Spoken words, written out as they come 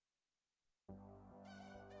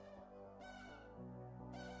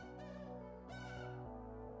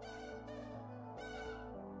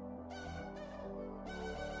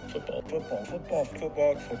Football. Football. Football.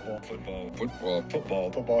 Football. Football. Football. Football.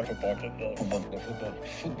 Football. Football. Football. Football. Football.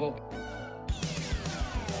 Football.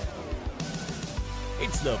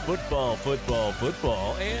 It's the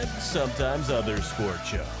football, and sometimes other sport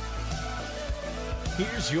show.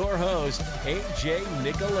 Here's your host, AJ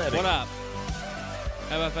Nicoletti. What up?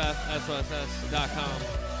 FFFSOSS.com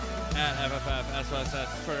at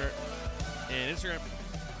FFFSOSS Twitter and Instagram.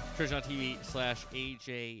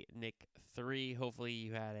 Twitch.tv/AJNick3. Hopefully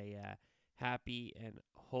you had a happy and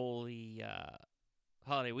holy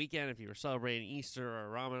holiday weekend if you were celebrating Easter or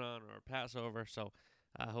Ramadan or Passover. So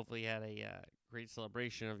hopefully you had a great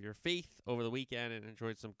celebration of your faith over the weekend and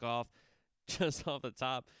enjoyed some golf. Just off the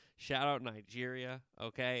top, shout out Nigeria.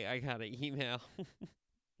 Okay, I got an email.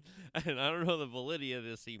 And I don't know the validity of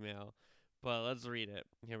this email, but let's read it.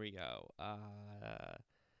 Here we go.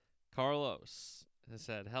 Carlos has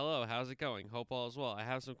said, "Hello, how's it going? Hope all is well. I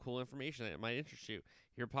have some cool information that might interest you.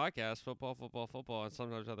 Your podcast, Football, and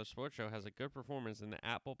sometimes other sports show, has a good performance in the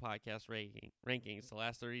Apple Podcast rankings the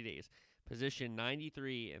last 30 days. Position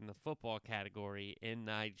 93 in the football category in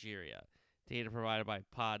Nigeria. Data provided by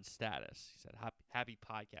Pod Status." He said, happy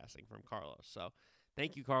podcasting from Carlos. So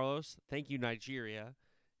thank you, Carlos. Thank you, Nigeria.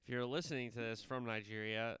 If you're listening to this from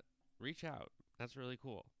Nigeria, reach out. That's really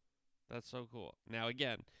cool. That's so cool. Now,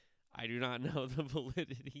 again, I do not know the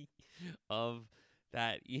validity of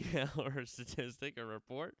that email or statistic or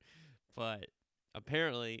report, but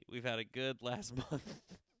apparently we've had a good last month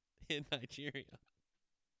in Nigeria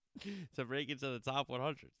to break into the top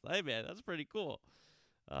 100. Hey, man, that's pretty cool.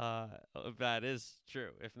 If that is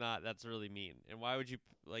true. If not, that's really mean. And why would you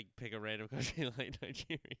pick a random country like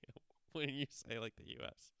Nigeria when you say the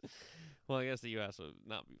U.S.? Well, I guess the U.S. would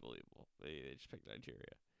not be believable. They just picked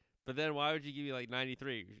Nigeria. But then why would you give me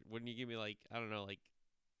 93? Wouldn't you give me I don't know,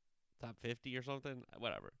 top 50 or something?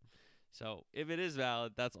 Whatever. So if it is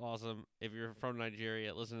valid, that's awesome. If you're from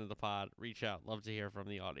Nigeria, listen to the pod, reach out. Love to hear from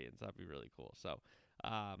the audience. That'd be really cool. So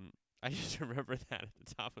I just remember that at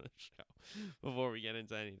the top of the show before we get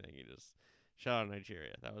into anything. You just shout out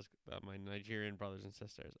Nigeria. That was my Nigerian brothers and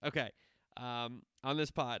sisters. Okay. On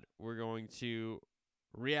this pod, we're going to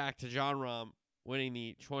react to Jon Rahm winning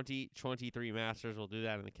the 2023 Masters. We'll do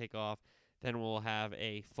that in the kickoff. Then we'll have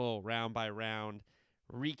a full round-by-round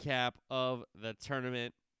recap of the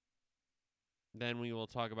tournament. Then we will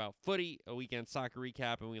talk about footy, a weekend soccer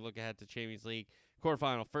recap, and we look ahead to Champions League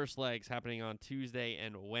quarterfinal first legs happening on Tuesday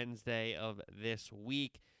and Wednesday of this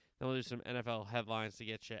week. Then we'll do some NFL headlines to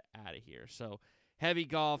get you out of here. So heavy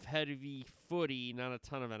golf, heavy footy, not a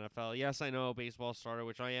ton of NFL. Yes, I know baseball started,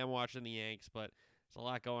 which I am watching the Yanks, but there's a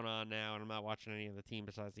lot going on now, and I'm not watching any of the team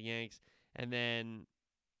besides the Yanks. And then,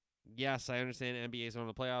 yes, I understand NBA is going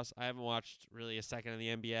to the playoffs. I haven't watched really a second of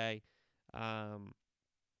the NBA. I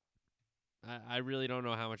really don't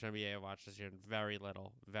know how much NBA I've watched this year. Very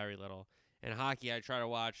little, very little. And hockey, I try to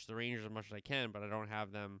watch the Rangers as much as I can, but I don't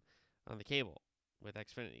have them on the cable with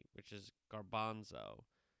Xfinity, which is garbanzo.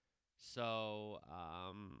 So,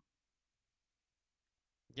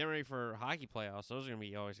 getting ready for hockey playoffs. Those are going to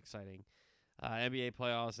be always exciting. NBA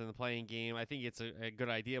playoffs and the playing game. I think it's a good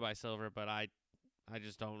idea by Silver, but I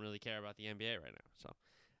just don't really care about the NBA right now. So,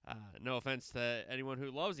 no offense to anyone who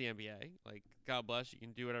loves the NBA. God bless. You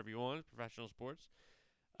can do whatever you want. It's professional sports.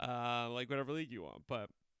 Whatever league you want. But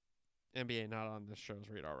NBA not on this show's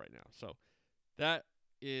radar right now. So, that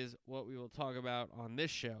is what we will talk about on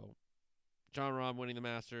this show. Jon Rahm winning the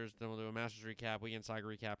Masters. Then we'll do a Masters recap, weekend soccer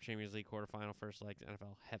recap, Champions League quarterfinal, first legs,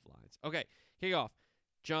 NFL headlines. Okay, kick off.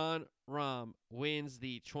 Jon Rahm wins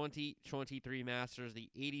the 2023 Masters, the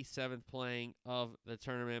 87th playing of the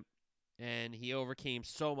tournament, and he overcame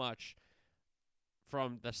so much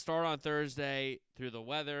from the start on Thursday through the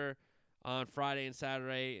weather on Friday and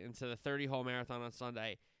Saturday into the 30-hole marathon on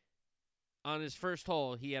Sunday. On his first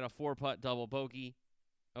hole, he had a 4-putt double bogey.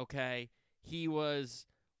 Okay, he was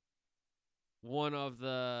one of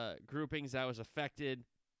the groupings that was affected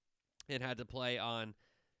and had to play on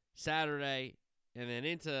Saturday and then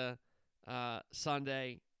into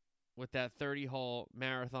Sunday with that 30-hole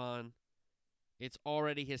marathon. It's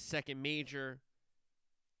already his second major.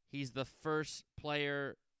 He's the first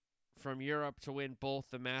player from Europe to win both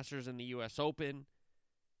the Masters and the U.S. Open.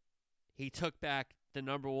 He took back the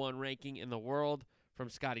number one ranking in the world from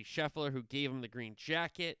Scottie Scheffler, who gave him the green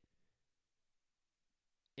jacket.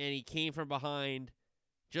 And he came from behind,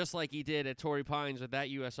 just like he did at Torrey Pines with that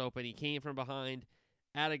U.S. Open. He came from behind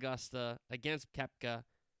at Augusta against Koepka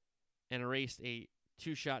and erased a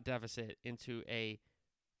 2-shot deficit into a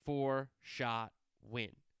 4-shot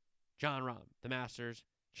win. Jon Rahm, the Masters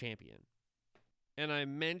champion. And I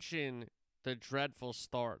mention the dreadful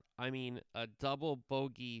start. I mean, a double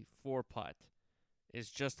bogey 4-putt is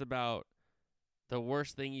just about the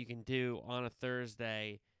worst thing you can do on a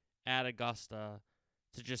Thursday at Augusta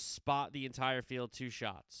to just spot the entire field 2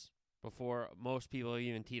 shots before most people have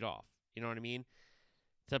even teed off. You know what I mean?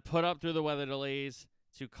 To put up through the weather delays,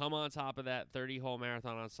 to come on top of that 30-hole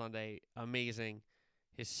marathon on Sunday, amazing.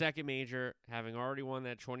 His second major, having already won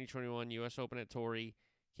that 2021 U.S. Open at Torrey,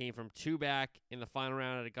 came from 2 back in the final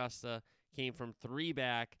round at Augusta, came from 3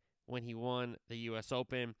 back when he won the U.S.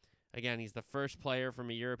 Open. Again, he's the first player from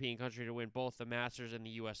a European country to win both the Masters and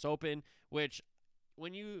the U.S. Open, which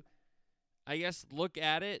when you, I guess, look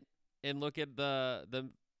at it and look at the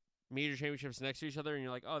major championships next to each other, and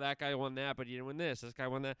you're like, oh, that guy won that, but he didn't win this. This guy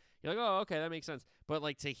won that. You're like, oh, okay, that makes sense. But,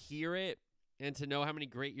 like, to hear it and to know how many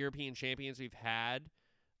great European champions we've had,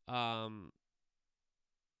 that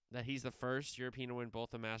he's the first European to win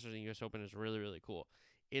both the Masters and U.S. Open is really, really cool.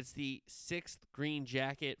 It's the 6th green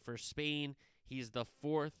jacket for Spain. He's the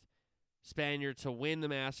 4th Spaniard to win the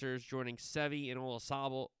Masters, joining Seve and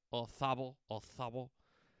Olazabal,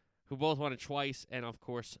 who both won it twice, and, of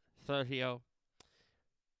course, Sergio.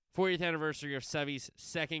 40th anniversary of Seve's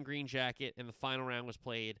 2nd green jacket, and the final round was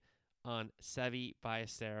played on Seve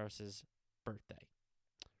Ballesteros' birthday.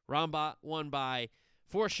 Rahm won by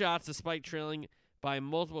 4 shots despite trailing by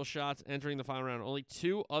multiple shots entering the final round. Only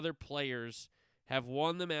 2 other players have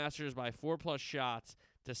won the Masters by 4+ shots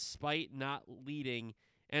despite not leading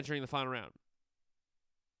entering the final round.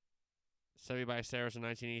 Seve Ballesteros in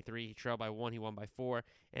 1983, he trailed by 1, he won by 4.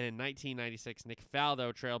 And in 1996, Nick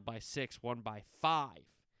Faldo trailed by 6, won by 5.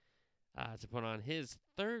 To put on his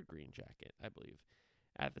 3rd green jacket, I believe,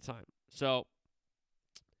 at the time. So,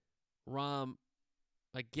 Rahm,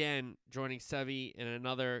 again, joining Seve in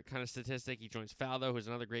another kind of statistic. He joins Faldo, who's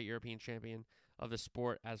another great European champion of the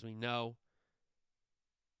sport, as we know.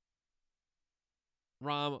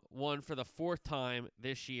 Rahm won for the 4th time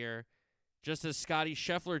this year, just as Scottie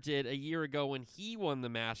Scheffler did a year ago when he won the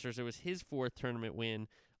Masters. It was his 4th tournament win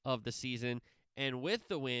of the season. And with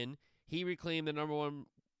the win, he reclaimed the number 1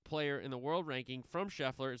 player in the world ranking from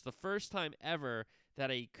Scheffler. It's the first time ever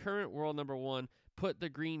that a current world number 1 put the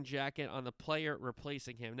green jacket on the player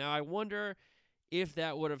replacing him. Now, I wonder if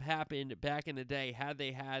that would have happened back in the day had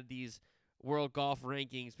they had these world golf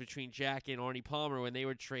rankings between Jack and Arnie Palmer when they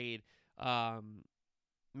would trade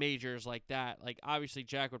majors like that. Like, obviously,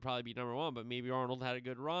 Jack would probably be number 1, but maybe Arnold had a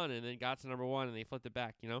good run and then got to number 1 and they flipped it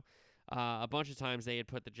back, you know? A bunch of times they had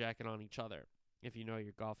put the jacket on each other, if you know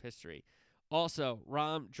your golf history. Also,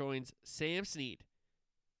 Rahm joins Sam Snead,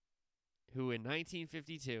 who in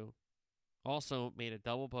 1952 also made a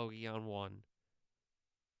double bogey on 1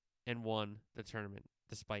 and won the tournament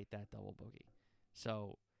despite that double bogey.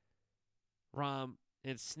 So, Rahm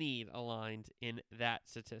and Snead aligned in that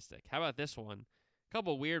statistic. How about this one? A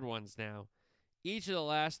couple weird ones now. Each of the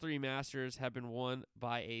last 3 Masters have been won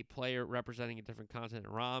by a player representing a different continent.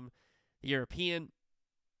 Rahm, the European.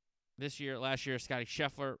 Last year, Scottie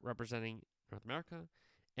Scheffler representing North America,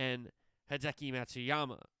 and Hideki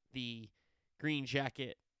Matsuyama, the green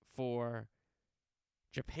jacket for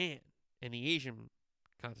Japan and the Asian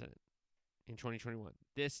continent in 2021.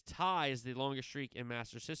 This ties the longest streak in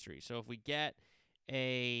Masters history. So if we get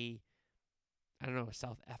a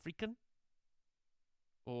South African,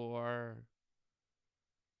 or,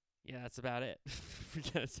 yeah, that's about it.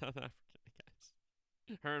 Forget South African,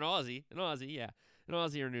 guys. Or an Aussie, yeah. An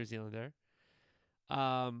Aussie or New Zealander.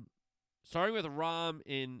 Starting with Rahm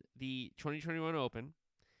in the 2021 Open,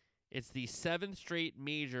 it's the 7th straight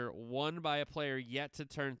major won by a player yet to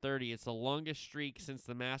turn 30. It's the longest streak since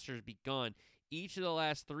the Masters begun. Each of the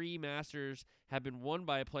last 3 Masters have been won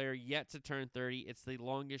by a player yet to turn 30. It's the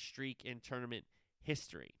longest streak in tournament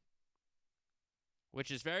history,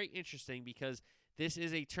 which is very interesting because this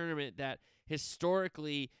is a tournament that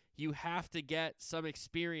historically you have to get some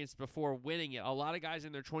experience before winning it. A lot of guys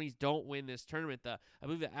in their 20s don't win this tournament. I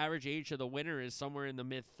believe the average age of the winner is somewhere in the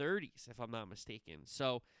mid-30s, if I'm not mistaken.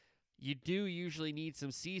 So you do usually need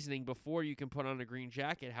some seasoning before you can put on a green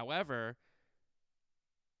jacket. However,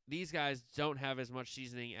 these guys don't have as much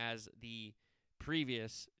seasoning as the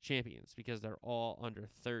previous champions because they're all under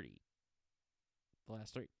 30, the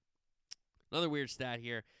last 3. Another weird stat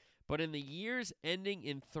here, but in the years ending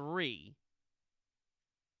in 3,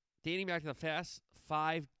 dating back to the past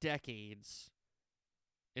 5 decades,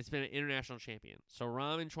 it's been an international champion. So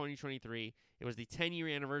Rahm in 2023, it was the 10-year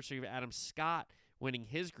anniversary of Adam Scott winning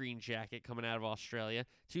his green jacket coming out of Australia.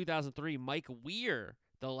 2003, Mike Weir,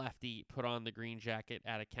 the lefty, put on the green jacket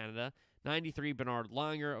out of Canada. 93, Bernard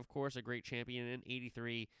Langer, of course, a great champion. And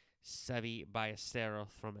 83, Seve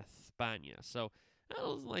Ballesteros from España. So That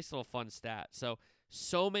was a nice little fun stat.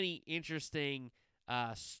 So many interesting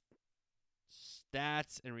stats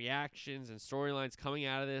and reactions and storylines coming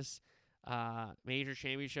out of this major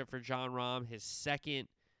championship for Jon Rahm. His second.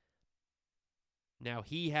 Now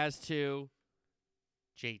he has 2.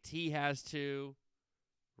 JT has 2.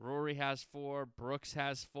 Rory has 4. Brooks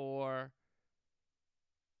has 4.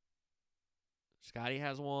 Scotty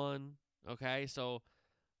has 1. Okay, so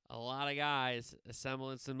a lot of guys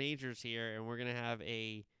assembling some majors here, and we're going to have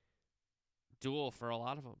a duel for a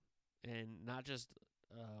lot of them. And not just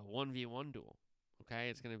a 1v1 duel. Okay,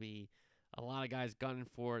 it's going to be a lot of guys gunning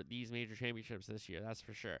for these major championships this year, that's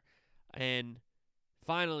for sure. And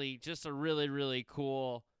finally, just a really, really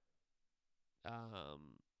cool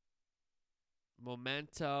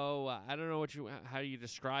memento. I don't know how you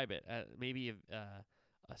describe it. Maybe a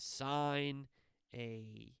sign,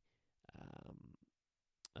 a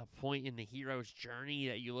point in the hero's journey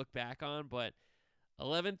that you look back on. But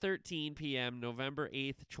 11:13 p.m., November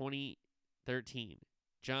 8th, 2013,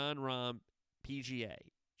 Jon Rahm, PGA,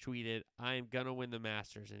 tweeted, "I am going to win the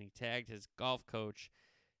Masters," and he tagged his golf coach,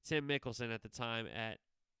 Tim Mickelson, at the time at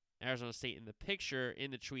Arizona State. In the picture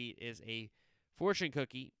in the tweet is a fortune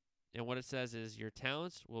cookie, and what it says is, "Your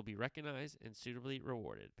talents will be recognized and suitably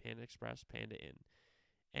rewarded. Panda Express, Panda Inn."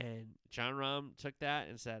 And Jon Rahm took that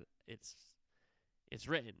and said, it's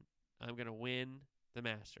written. I'm going to win the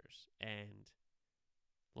Masters. And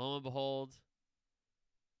lo and behold,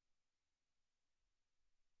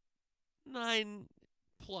 9+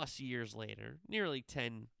 years later, nearly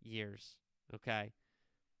 10 years, okay,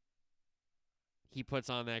 he puts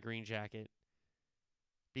on that green jacket,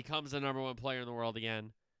 becomes the number 1 player in the world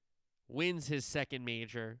again, wins his second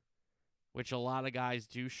major, which a lot of guys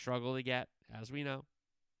do struggle to get, as we know.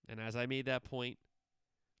 And as I made that point,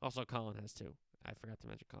 also Colin has 2. I forgot to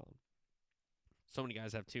mention Colin. So many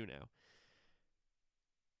guys have 2 now.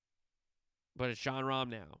 But it's Jon Rahm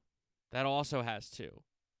now. That also has 2.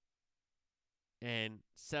 And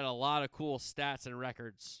set a lot of cool stats and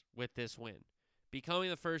records with this win. Becoming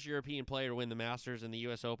the first European player to win the Masters and the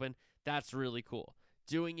U.S. Open, that's really cool.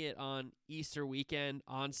 Doing it on Easter weekend,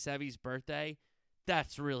 on Seve's birthday,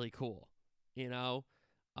 that's really cool. You know?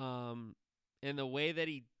 And the way that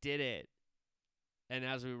he did it, and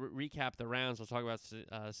as we recap the rounds, we'll talk about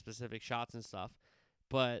specific shots and stuff.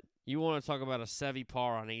 But you want to talk about a Seve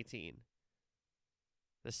par on 18.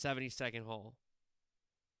 The 72nd hole,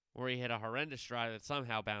 where he hit a horrendous drive that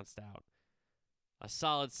somehow bounced out. A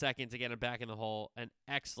solid second to get him back in the hole. An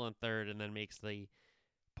excellent third, and then makes the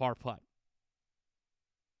par putt.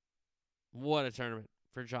 What a tournament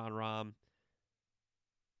for Jon Rahm.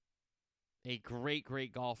 A great,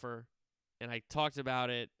 great golfer. And I talked about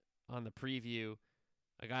it on the preview.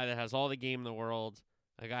 A guy that has all the game in the world.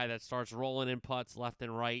 A guy that starts rolling in putts left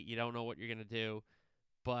and right. You don't know what you're going to do.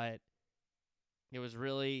 But it was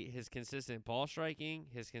really his consistent ball striking,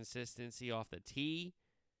 his consistency off the tee,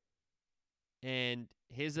 and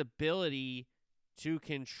his ability to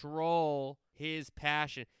control his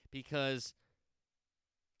passion. Because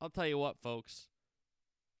I'll tell you what, folks,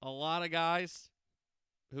 a lot of guys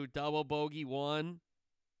who double bogey won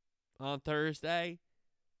on Thursday,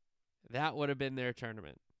 that would have been their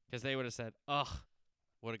tournament. Because they would have said, ugh,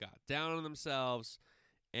 would have got down on themselves,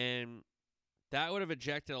 and that would have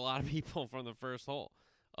ejected a lot of people from the first hole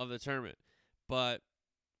of the tournament. But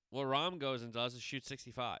what Rahm goes and does is shoot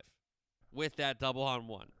 65 with that double on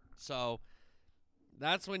 1. So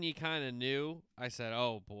that's when you kind of knew. I said,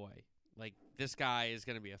 oh, boy, like this guy is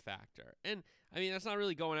going to be a factor. And, I mean, that's not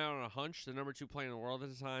really going out on a hunch. The number 2 player in the world at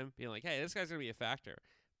the time being like, hey, this guy's going to be a factor.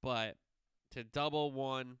 But to double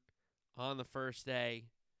 1 on the first day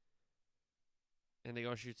and to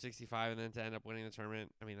go shoot 65 and then to end up winning the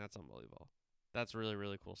tournament, I mean, that's unbelievable. That's really,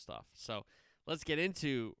 really cool stuff. So let's get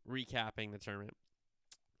into recapping the tournament.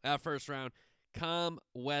 First round, calm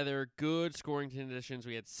weather, good scoring conditions.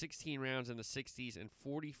 We had 16 rounds in the 60s and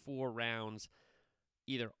 44 rounds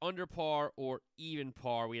either under par or even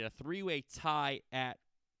par. We had a 3-way tie at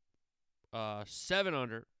 7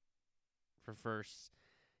 under for first.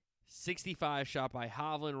 65 shot by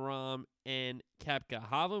Hovland, Rahm, and Koepka.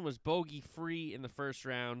 Hovland was bogey-free in the first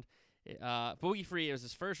round. Bogey-free, it was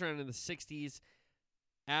his first round in the 60s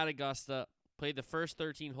at Augusta. Played the first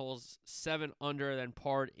 13 holes, 7 under, then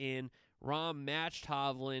parred in. Rahm matched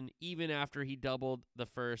Hovland even after he doubled the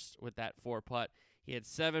first with that 4 putt. He had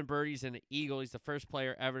 7 birdies and an eagle. He's the first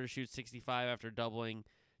player ever to shoot 65 after double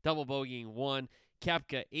bogeying 1.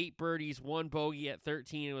 Koepka, 8 birdies, 1 bogey at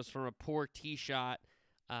 13. It was from a poor tee shot.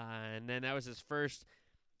 And then that was his first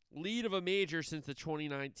lead of a major since the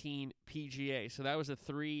 2019 PGA. So that was a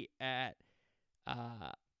 3 at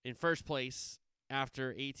in first place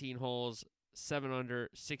after 18 holes, 7 under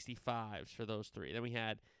 65s for those three. Then we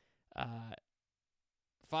had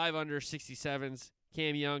 5 under 67s.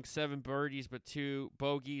 Cam Young, 7 birdies but 2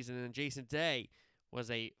 bogeys. And then Jason Day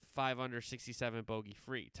was a 5 under 67 bogey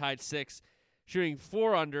free. Tied 6, shooting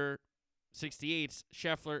 4 under 68s.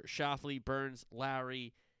 Scheffler, Schauffele, Burns,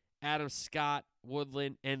 Lowry, Adam Scott,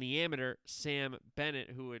 Woodland, and the amateur Sam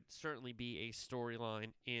Bennett, who would certainly be a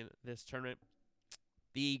storyline in this tournament.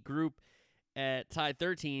 The group at tied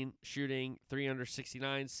 13, shooting 3 under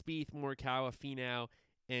 69, Spieth, Morikawa, Finau,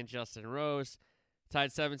 and Justin Rose.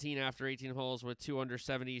 Tied 17 after 18 holes with 2 under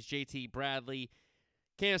 70s, JT Bradley,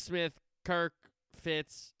 Cam Smith, Kirk,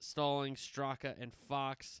 Fitz, Stalling, Straka, and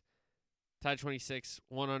Fox. Tied 26,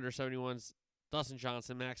 1 under 71s, Dustin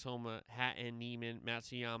Johnson, Max Homa, Hatton, Neiman,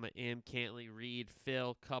 Matsuyama, Im, Cantley, Reed,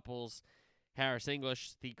 Phil, Couples, Harris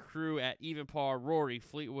English. The crew at even par, Rory,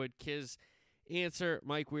 Fleetwood, Kiz, Answer,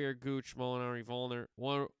 Mike Weir, Gooch, Molinari, Volner.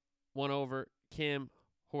 One over, Kim,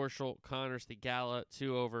 Horschel, Connors, the Gala.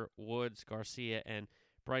 2 over, Woods, Garcia, and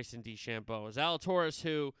Bryson DeChambeau. Zalatoris,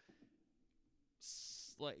 who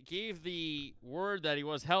gave the word that he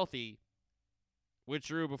was healthy,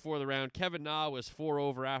 withdrew before the round. Kevin Na was 4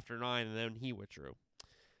 over after 9, and then he withdrew.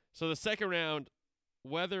 So the second round,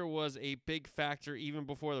 weather was a big factor even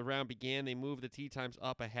before the round began. They moved the tee times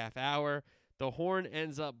up a half hour. The horn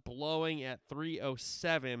ends up blowing at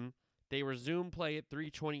 3:07. They resumed play at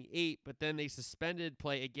 3:28, but then they suspended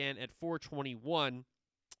play again at 4:21.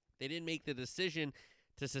 They didn't make the decision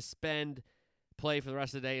to suspend play for the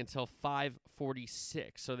rest of the day until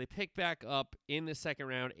 5:46. So they picked back up in the second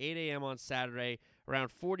round, 8 a.m. on Saturday.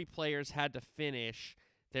 Around 40 players had to finish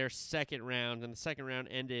their second round, and the second round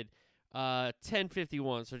ended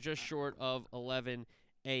 10:51, so just short of 11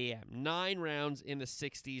 a.m. 9 rounds in the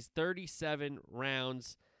 60s, 37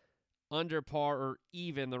 rounds under par or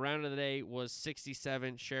even. The round of the day was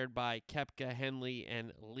 67, shared by Koepka, Henley,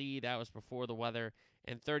 and Lee. That was before the weather.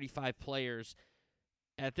 And 35 players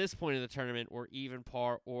at this point in the tournament were even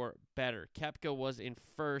par or better. Koepka was in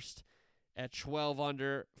first at 12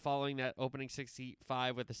 under, following that opening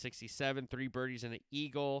 65 with a 67, 3 birdies and an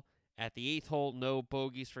eagle. At the 8th hole, no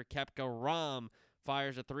bogeys for Koepka. Rahm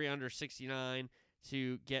fires a 3 under 69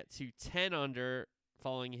 to get to 10 under,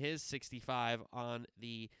 following his 65 on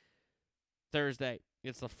the Thursday.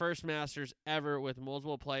 It's the first Masters ever with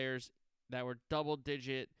multiple players that were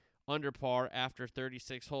double-digit under par after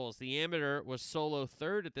 36 holes. The amateur was solo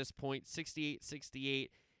third at this point,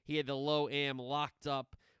 68-68. He had the low am locked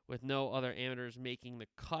up with no other amateurs making the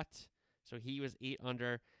cut, so he was 8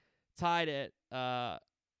 under. Tied at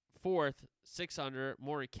fourth, 6 under.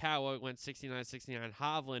 Morikawa went 69-69.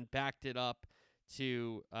 Hovland backed it up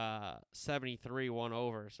to 73, 1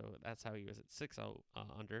 over, so that's how he was at 6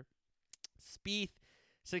 under. Spieth,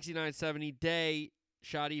 69-70. Day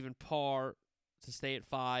shot even par to stay at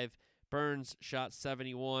 5. Burns shot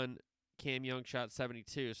 71. Cam Young shot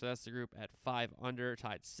 72. So that's the group at 5 under,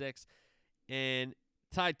 tied 6. And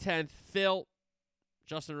tied 10th, Phil,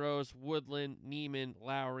 Justin Rose, Woodland, Neiman,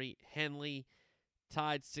 Lowry, Henley.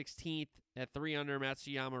 Tied 16th at 3 under,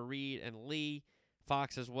 Matsuyama, Reed, and Lee.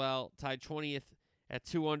 Fox as well. Tied 20th at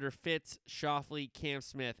 2 under, Fitz, Schauffele, Cam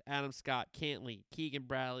Smith, Adam Scott, Cantley, Keegan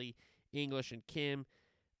Bradley, English, and Kim.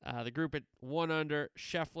 The group at 1 under,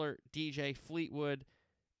 Scheffler, DJ, Fleetwood,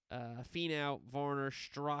 Finau, Varner,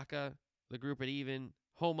 Straka. The group at even,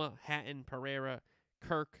 Homa, Hatton, Pereira,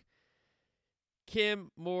 Kirk.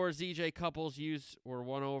 Kim, Moore, ZJ, Couples, Hughes were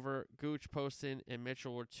 1 over. Gooch, Poston, and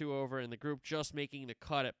Mitchell were 2 over. And the group just making the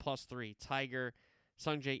cut at +3. Tiger,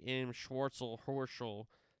 Sungjae Im, Schwartzel, Horschel,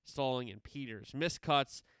 Stalling, and Peters. Missed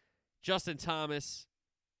cuts, Justin Thomas,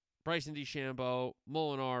 Bryson DeChambeau,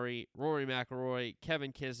 Molinari, Rory McIlroy,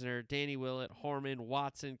 Kevin Kisner, Danny Willett, Harmon,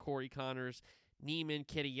 Watson, Corey Connors, Neiman,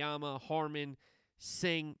 Kitayama, Harmon,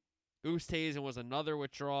 Singh. Oosthuizen was another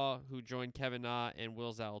withdrawal who joined Kevin Na and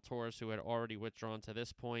Will Zalatoris, who had already withdrawn to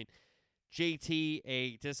this point. JT,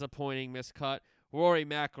 a disappointing miscut. Rory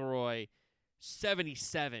McIlroy,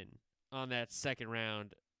 77 on that second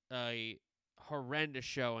round. A horrendous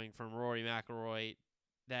showing from Rory McIlroy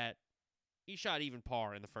that he shot even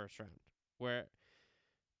par in the first round, where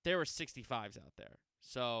there were 65s out there.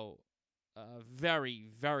 So, very,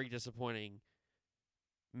 very disappointing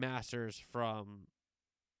Masters from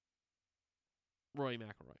Rory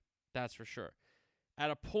McIlroy. That's for sure.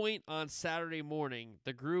 At a point on Saturday morning,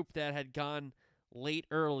 the group that had gone late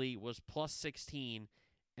early was +16,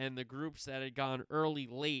 and the groups that had gone early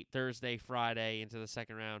late Thursday, Friday into the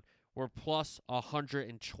second round were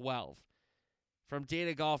 +112. From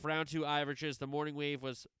Data Golf Round 2 averages, the morning wave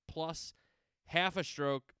was +0.5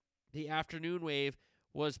 stroke. The afternoon wave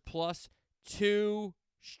was 2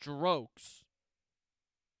 strokes.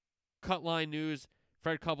 Cutline news,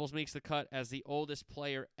 Fred Couples makes the cut as the oldest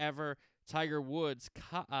player ever. Tiger Woods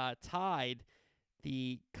tied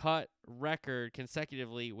the cut record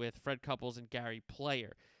consecutively with Fred Couples and Gary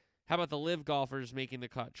Player. How about the live golfers making the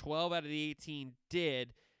cut? 12 out of the 18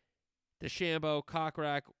 did. DeChambeau,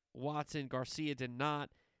 Kokrak, Watson, Garcia did not.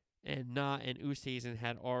 And Knott and Oosthuizen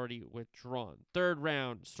had already withdrawn. Third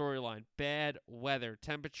round storyline, bad weather.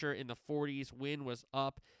 Temperature in the 40s. Wind was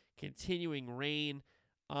up. Continuing rain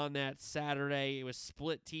on that Saturday. It was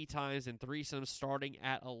split tee times and threesomes starting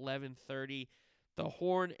at 11:30. The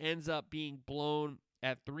horn ends up being blown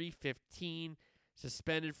at 3:15.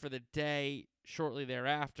 Suspended for the day shortly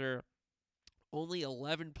thereafter. Only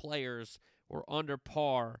 11 players were under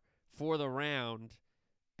par for the round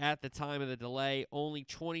at the time of the delay. Only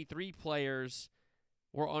 23 players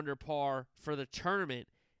were under par for the tournament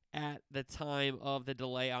at the time of the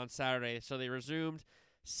delay on Saturday. So they resumed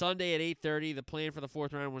Sunday at 8:30. The plan for the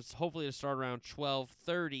fourth round was hopefully to start around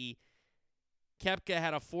 12:30. Koepka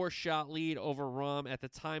had a 4-shot lead over Rahm at the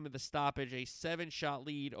time of the stoppage, a 7-shot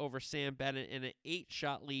lead over Sam Bennett, and an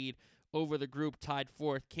 8-shot lead over the group tied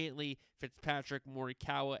fourth, Cantley, Fitzpatrick,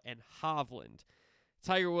 Morikawa, and Hovland.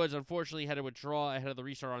 Tiger Woods, unfortunately, had to withdraw ahead of the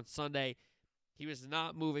restart on Sunday. He was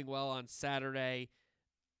not moving well on Saturday.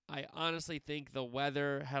 I honestly think the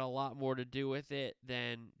weather had a lot more to do with it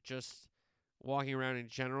than just walking around in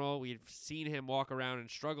general. We've seen him walk around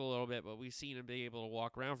and struggle a little bit, but we've seen him be able to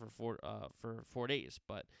walk around for 4 days.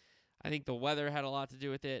 But I think the weather had a lot to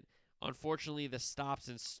do with it. Unfortunately, the stops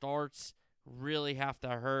and starts really have to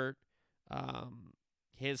hurt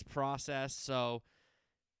his process. So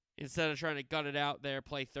instead of trying to gut it out there,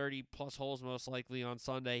 play 30-plus holes most likely on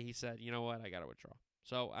Sunday, he said, you know what, I got to withdraw.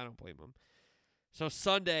 So I don't blame him. So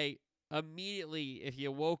Sunday, immediately, if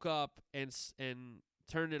you woke up and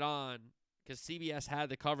turned it on, because CBS had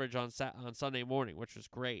the coverage on Sunday morning, which was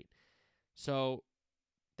great. So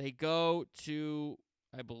they go to,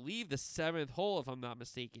 I believe, the 7th hole, if I'm not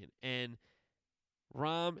mistaken, and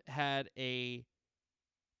Rahm had a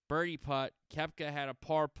birdie putt. Koepka had a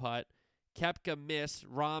par putt. Koepka missed.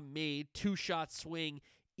 Rahm made 2-shot swing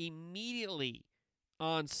immediately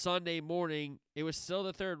on Sunday morning. It was still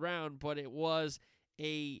the third round, but it was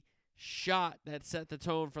a shot that set the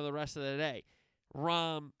tone for the rest of the day.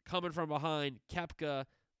 Rahm coming from behind, Koepka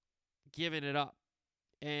giving it up.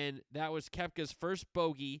 And that was Koepka's first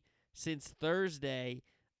bogey since Thursday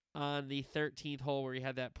on the 13th hole where he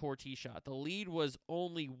had that poor tee shot. The lead was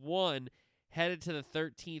only 1 headed to the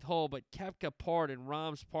 13th hole, but Koepka parred and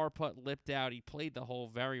Rahm's par putt lipped out. He played the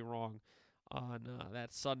hole very wrong on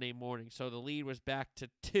that Sunday morning. So the lead was back to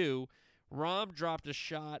 2. Rahm dropped a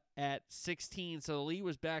shot at 16, so the lead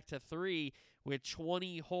was back to 3 with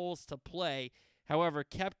 20 holes to play. However,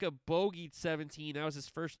 Koepka bogeyed 17. That was his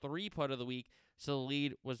first 3-putt of the week, so the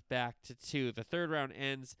lead was back to 2. The third round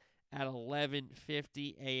ends at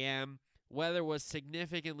 11:50 a.m. Weather was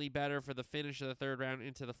significantly better for the finish of the third round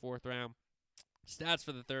into the fourth round. Stats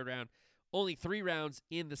for the third round, only 3 rounds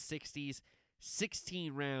in the 60s,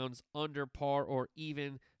 16 rounds under par or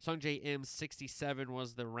even. Sungjae Im's 67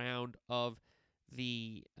 was the round of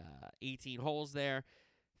the 18 holes there.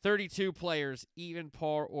 32 players, even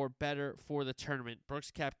par or better for the tournament.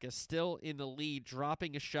 Brooks Koepka still in the lead,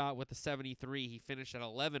 dropping a shot with a 73. He finished at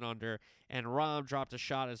 11 under, and Rahm dropped a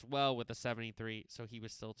shot as well with a 73, so he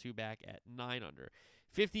was still 2 back at 9 under.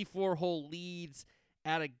 54-hole leads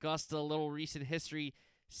at Augusta, a little recent history.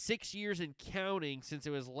 6 years and counting since it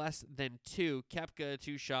was less than 2. Koepka, a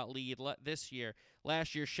 2-shot lead this year.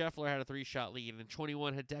 Last year, Scheffler had a 3-shot lead. In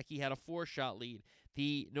 21, Hideki had a 4-shot lead.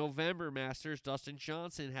 The November Masters, Dustin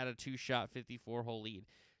Johnson had a 2-shot 54-hole lead.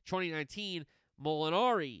 2019,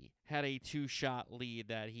 Molinari had a 2-shot lead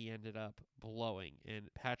that he ended up blowing. And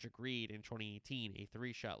Patrick Reed in 2018, a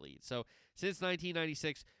 3-shot lead. So since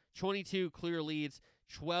 1996, 22 clear leads.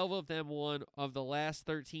 12 of them won. Of the last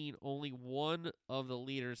 13, only one of the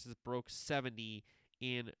leaders has broke 70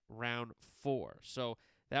 in round 4. So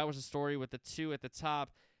that was a story with the 2 at the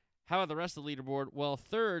top. How about the rest of the leaderboard? Well,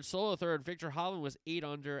 solo third, Victor Hovland was 8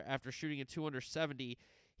 under after shooting a 2 under 70.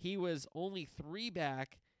 He was only 3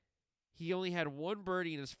 back. He only had 1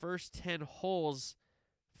 birdie in his first 10 holes,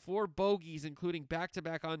 4 bogeys, including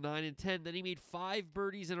back-to-back on 9 and 10. Then he made 5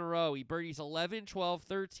 birdies in a row. He birdies 11, 12,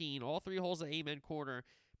 13, all 3 holes at Amen Corner.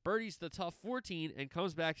 Birdies the tough 14 and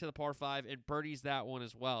comes back to the par 5 and birdies that one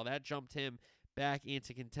as well. That jumped him back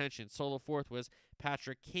into contention. Solo fourth was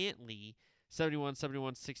Patrick Cantley, 71,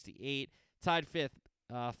 71, 68. Tied fifth,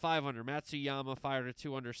 5 under. Matsuyama fired a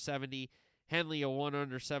 2 under 70. Henley a 1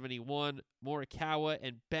 under 71. Morikawa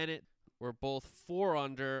and Bennett were both 4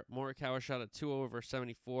 under. Morikawa shot a 2 over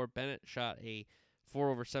 74. Bennett shot a 4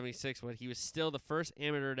 over 76, but he was still the first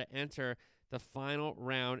amateur to enter the final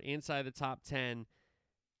round inside the top 10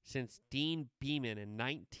 since Dean Beeman in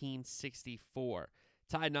 1964.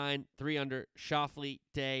 Tied 9, 3 under, Schauffele,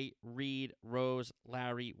 Day, Reed, Rose,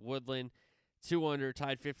 Larry, Woodland. 2 under,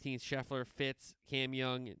 tied 15th, Scheffler, Fitz, Cam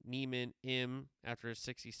Young, Neiman, Im after a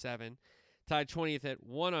 67. Tied 20th at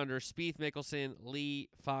 1 under, Spieth, Mickelson, Lee,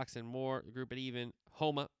 Fox, and Moore. The group at even,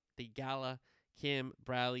 Homa, Theegala, Kim,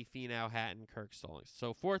 Bradley, Finau, Hatton, Kirk, Stallings.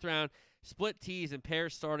 So 4th round, split tees and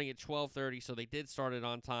pairs starting at 12:30, so they did start it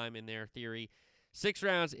on time in their theory. 6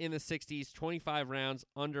 rounds in the 60s, 25 rounds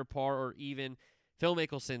under par or even. Phil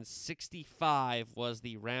Mickelson's 65 was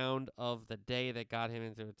the round of the day that got him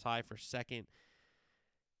into a tie for second.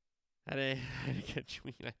 I had to get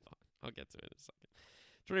tweet, I thought. I'll get to it in a second.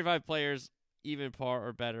 25 players, even par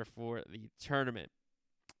or better for the tournament.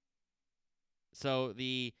 So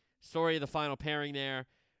the story of the final pairing there,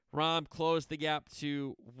 Rahm closed the gap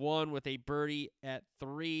to 1 with a birdie at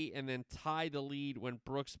 3 and then tied the lead when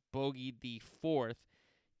Brooks bogeyed the 4th.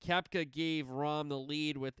 Koepka gave Rahm the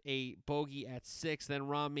lead with a bogey at 6. Then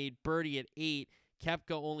Rahm made birdie at 8.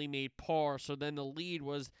 Koepka only made par, so then the lead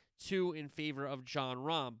was 2 in favor of Jon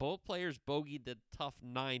Rahm. Both players bogeyed the tough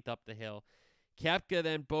 9th up the hill. Koepka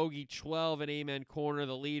then bogeyed 12 at Amen Corner.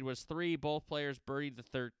 The lead was 3. Both players birdied the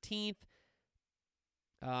 13th.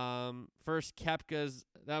 That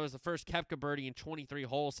was the first Koepka birdie in 23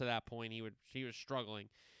 holes to that point. He was struggling.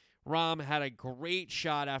 Rahm had a great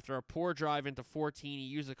shot after a poor drive into 14. He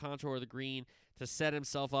used the contour of the green to set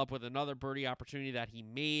himself up with another birdie opportunity that he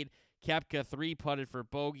made. Koepka 3-putted for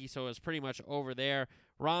bogey, so it was pretty much over there.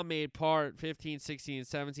 Rahm made par at 15, 16, and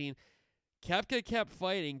 17. Koepka kept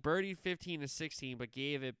fighting, birdied 15 and 16, but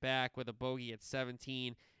gave it back with a bogey at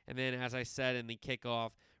 17. And then, as I said in the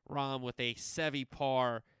kickoff, Rahm with a Seve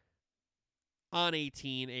par on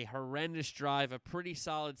 18, a horrendous drive, a pretty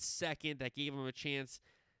solid second that gave him a chance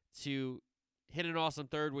to hit an awesome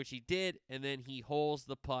third, which he did, and then he holes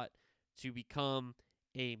the putt to become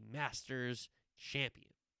a Masters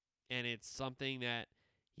champion. And it's something that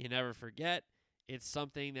you never forget. It's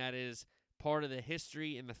something that is part of the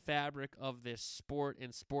history and the fabric of this sport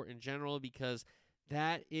and sport in general, because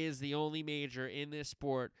that is the only major in this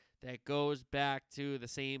sport that goes back to the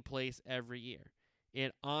same place every year.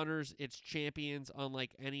 It honors its champions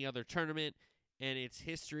unlike any other tournament, and its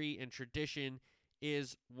history and tradition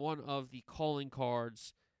is one of the calling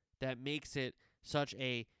cards that makes it such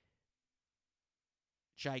a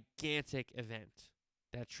gigantic event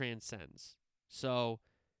that transcends. So,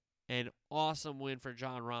 an awesome win for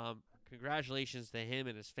Jon Rahm. Congratulations to him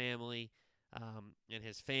and his family and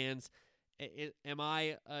his fans. Am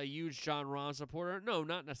I a huge Jon Rahm supporter? No,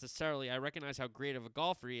 not necessarily. I recognize how great of a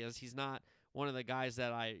golfer he is. He's not one of the guys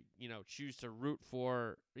that I, choose to root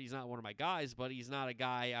for. He's not one of my guys, but he's not a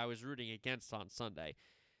guy I was rooting against on Sunday.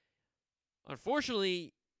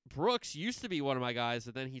 Unfortunately, Brooks used to be one of my guys,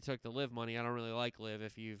 but then he took the Live money. I don't really like Live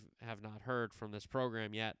if you have not heard from this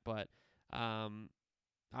program yet, but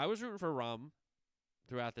I was rooting for Rahm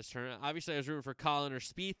throughout this tournament. Obviously, I was rooting for Colin or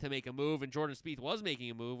Spieth to make a move, and Jordan Spieth was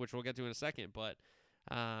making a move, which we'll get to in a second, but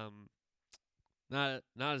not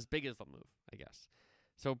as big as the move, I guess.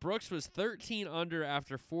 So Brooks was 13 under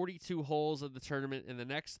after 42 holes of the tournament in the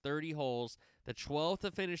next 30 holes, the 12th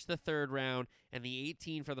to finish the third round, and the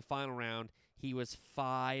 18 for the final round. He was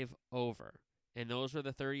 5 over. And those were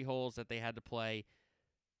the 30 holes that they had to play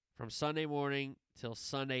from Sunday morning till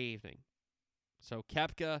Sunday evening. So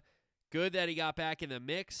Koepka, good that he got back in the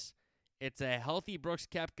mix. It's a healthy Brooks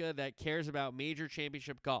Koepka that cares about major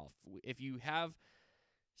championship golf. If you have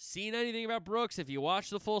seen anything about Brooks, if you watch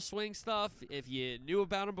the full swing stuff, if you knew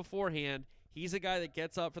about him beforehand, he's a guy that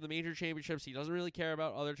gets up for the major championships. He doesn't really care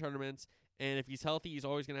about other tournaments. And if he's healthy, he's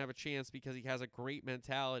always going to have a chance because he has a great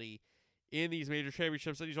mentality in these major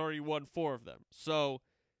championships, and he's already won 4 of them. So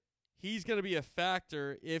he's going to be a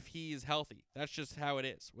factor if he's healthy. That's just how it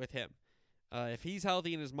is with him. If he's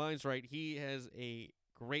healthy and his mind's right, he is a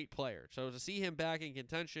great player. So to see him back in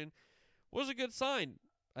contention was a good sign,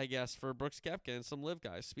 I guess, for Brooks Koepka and some Live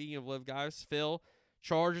guys. Speaking of Live guys, Phil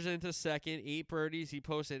charges into second, 8 birdies. He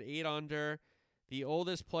posted 8 under. The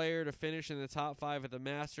oldest player to finish in the top 5 at the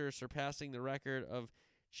Masters, surpassing the record of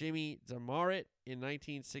Jimmy Demaret in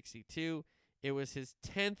 1962. It was his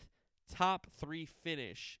 10th top 3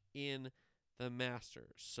 finish in the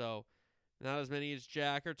Masters. So not as many as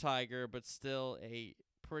Jack or Tiger, but still a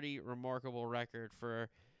pretty remarkable record for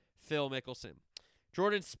Phil Mickelson.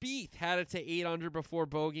 Jordan Spieth had it to 8 under before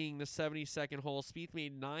bogeying the 72nd hole. Spieth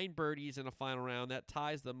made 9 birdies in a final round. That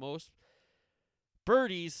ties the most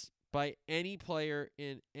birdies by any player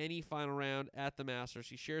in any final round at the Masters.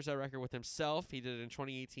 He shares that record with himself. He did it in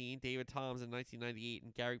 2018, David Toms in 1998,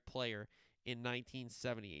 and Gary Player in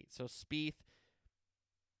 1978. So Spieth,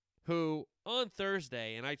 who on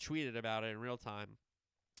Thursday, and I tweeted about it in real time,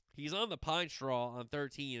 he's on the pine straw on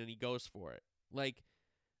 13 and he goes for it. Like,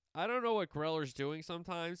 I don't know what Greller's doing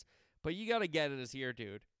sometimes, but you got to get in his ear,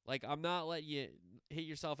 dude. Like, I'm not letting you hit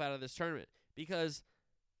yourself out of this tournament because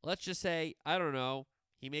let's just say, I don't know,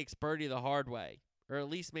 he makes birdie the hard way, or at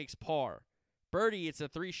least makes par. Birdie, it's a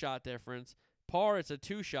 3-shot difference. Par, it's a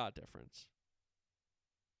 2-shot difference.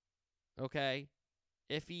 Okay?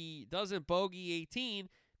 If he doesn't bogey 18,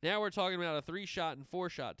 now we're talking about a 3-shot and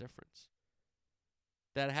 4-shot difference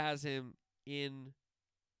that has him in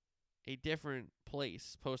a different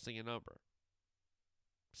place posting a number.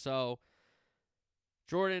 So,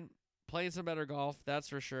 Jordan, playing some better golf, that's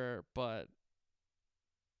for sure, but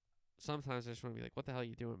sometimes I just want to be like, what the hell are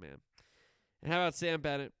you doing, man? And how about Sam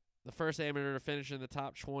Bennett, the first amateur to finish in the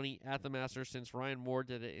top 20 at the Masters since Ryan Moore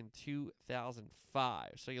did it in 2005.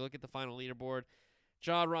 So you look at the final leaderboard.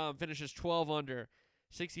 John Rahm finishes 12 under,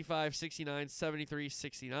 65, 69, 73,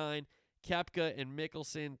 69. Koepka and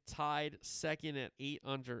Mickelson tied second at 8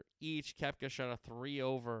 under each. Koepka shot a 3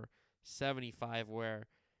 over 75, where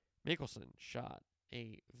Mickelson shot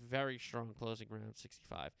a very strong closing round,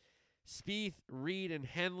 65. Spieth, Reed, and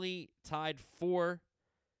Henley tied 4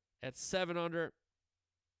 at 7 under.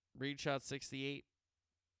 Reed shot 68.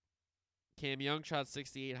 Cam Young shot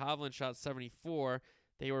 68. Hovland shot 74.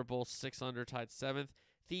 They were both 6 under, tied 7th.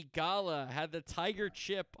 Theegala had the Tiger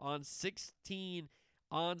chip on 16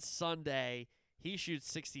 on Sunday. He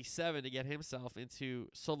shoots 67 to get himself into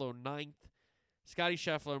solo 9th. Scotty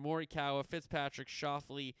Scheffler, Morikawa, Fitzpatrick,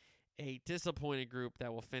 Schauffele, a disappointed group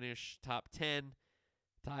that will finish top 10.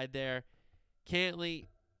 Tied there. Cantley,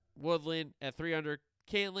 Woodland at 3 under.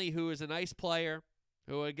 Cantley, who is a nice player,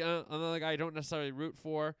 who another guy I don't necessarily root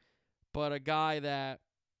for, but a guy that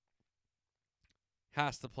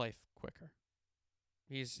has to play quicker.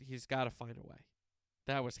 He's got to find a way.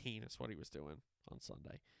 That was heinous what he was doing on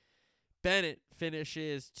Sunday. Bennett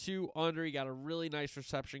finishes 2 under. He got a really nice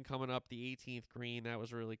reception coming up the 18th green. That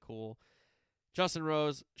was really cool. Justin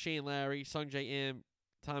Rose, Shane Lowry, Sungjae Im,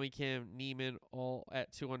 Tommy Kim, Neiman, all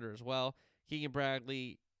at 2 under as well. Keegan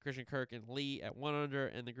Bradley, Christian Kirk, and Lee at 1 under,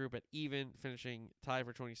 and the group at even, finishing tied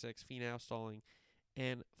for 26, Finau, Stalling,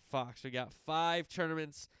 and Fox. We got 5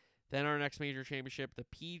 tournaments. Then our next major championship, the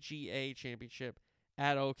PGA Championship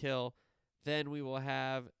at Oak Hill. Then we will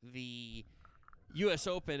have the U.S.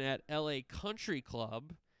 Open at L.A. Country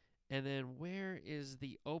Club. And then where is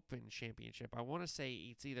the Open Championship? I want to say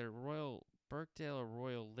it's either Royal Birkdale or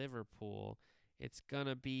Royal Liverpool. It's going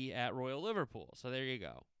to be at Royal Liverpool. So there you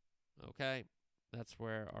go. Okay? That's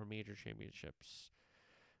where our major championships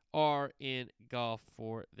are in golf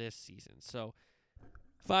for this season. So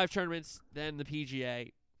 5 tournaments, then the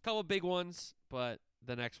PGA. Couple big ones, but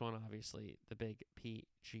the next one, obviously, the big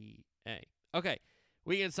PGA. Okay,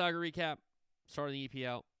 weekend soccer recap. Starting the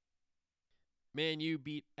EPL. Man U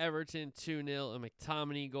beat Everton 2-0. A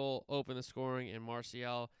McTominay goal opened the scoring, and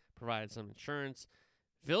Martial provided some insurance.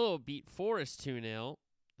 Villa beat Forest 2-0.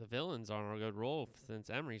 The Villains are on a good roll since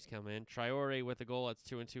Emery's come in. Traore with a goal. That's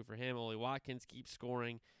 2-2 for him. Oli Watkins keeps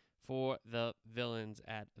scoring for the Villains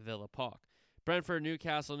at Villa Park. Brentford,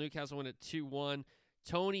 Newcastle. Newcastle won at 2-1.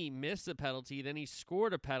 Tony missed a penalty. Then he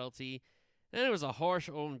scored a penalty. Then it was a harsh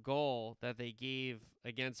own goal that they gave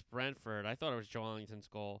against Brentford. I thought it was Joe Ellington's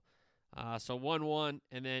goal. So 1-1.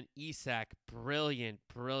 And then Isak, brilliant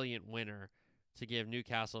winner to give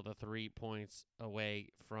Newcastle the 3 points away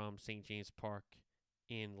from St. James Park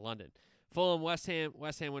in London. Fulham, West Ham.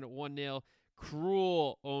 West Ham win at 1-0.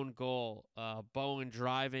 Cruel own goal. Bowen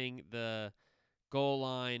driving the goal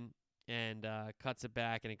line and cuts it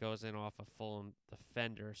back, and it goes in off a Fulham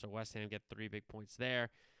defender. So West Ham get 3 big points there.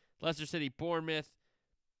 Leicester City, Bournemouth.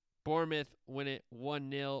 Bournemouth win it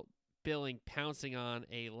 1-0. Billing pouncing on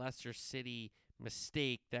a Leicester City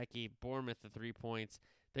mistake that gave Bournemouth the 3 points.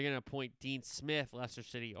 They're going to appoint Dean Smith, Leicester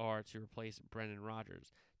City are, to replace Brendan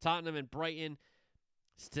Rodgers. Tottenham and Brighton.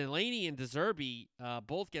 Stellini and De Zerbi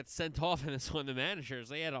both get sent off in this one, the managers.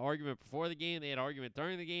 They had an argument before the game. They had an argument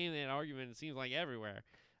during the game. They had an argument, it seems like, everywhere.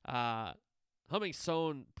 Humming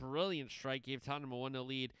Son, brilliant strike, gave Tottenham a 1-0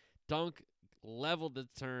 lead. Dunk leveled the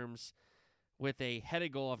terms with a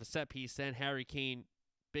headed goal off a set piece. Then Harry Kane,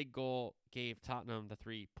 big goal, gave Tottenham the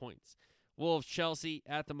 3 points. Wolves, Chelsea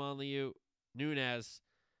at the Molineux. Nunez,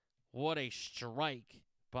 what a strike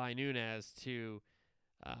by Nunez to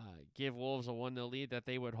give Wolves a 1-0 lead that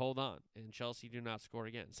they would hold on. And Chelsea do not score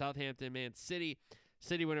again. Southampton, Man City.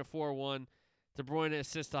 City win at 4-1. De Bruyne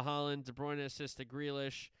assist to Holland. De Bruyne assist to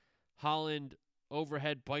Grealish. Holland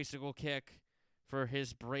overhead bicycle kick for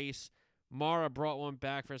his brace. Mara brought one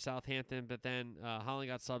back for Southampton, but then Holland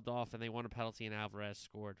got subbed off, and they won a penalty, and Alvarez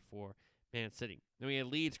scored for Man City. Then we had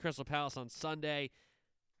Leeds Crystal Palace on Sunday.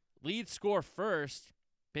 Leeds score first.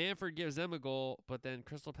 Bamford gives them a goal, but then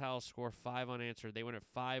Crystal Palace score 5 unanswered. They win at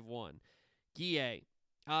 5-1. Guille,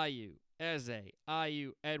 Ayew, Eze,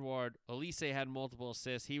 Ayew, Edward. Elise had multiple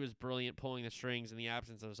assists. He was brilliant pulling the strings in the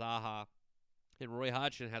absence of Zaha. And Roy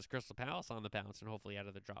Hodgson has Crystal Palace on the bounce and hopefully out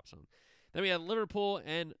of the drop zone. Then we had Liverpool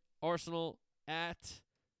and Arsenal at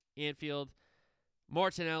Anfield.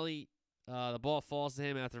 Martinelli, the ball falls to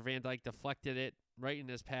him after Van Dijk deflected it right in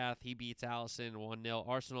his path. He beats Alisson 1-0.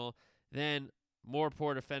 Arsenal. Then more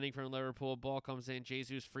poor defending from Liverpool. Ball comes in.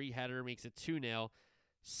 Jesus free header makes it 2-0.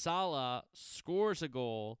 Salah scores a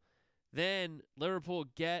goal. Then Liverpool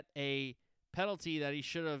get a penalty that he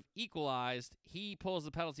should have equalized. He pulls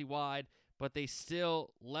the penalty wide, but they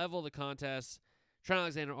still level the contest. Trent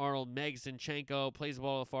Alexander-Arnold, Meg Zinchenko plays the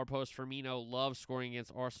ball to the far post. Firmino loves scoring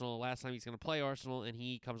against Arsenal. Last time he's going to play Arsenal, and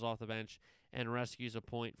he comes off the bench and rescues a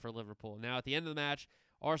point for Liverpool. Now, at the end of the match,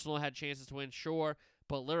 Arsenal had chances to win, sure,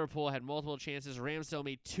 but Liverpool had multiple chances. Ramsdale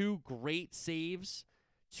made 2 great saves.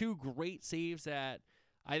 2 great saves that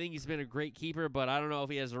I think he's been a great keeper, but I don't know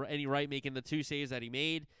if he has any right making the 2 saves that he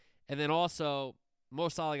made. And then also, Mo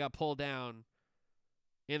Salah got pulled down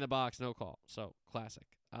in the box, no call. So, classic.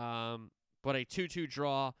 But a 2-2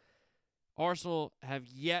 draw. Arsenal have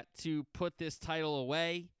yet to put this title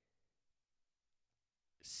away.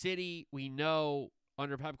 City, we know,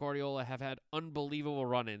 under Pep Guardiola, have had unbelievable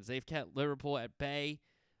run-ins. They've kept Liverpool at bay.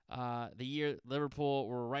 The year Liverpool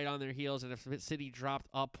were right on their heels, and if City dropped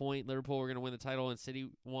a point, Liverpool were going to win the title, and City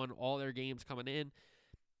won all their games coming in.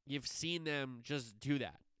 You've seen them just do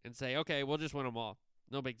that and say, okay, we'll just win them all.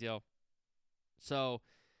 No big deal. So,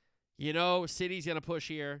 City's going to push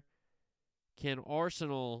here. Can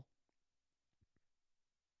Arsenal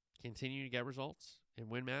continue to get results and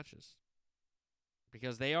win matches?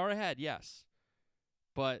 Because they are ahead, yes.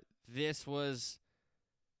 But this was,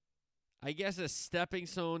 I guess, a stepping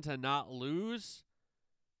stone to not lose.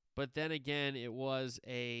 But then again, it was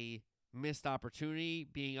a missed opportunity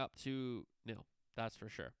being up 2-0. That's for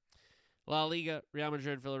sure. La Liga, Real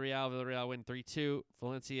Madrid, Villarreal win 3-2.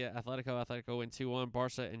 Valencia, Atletico win 2-1.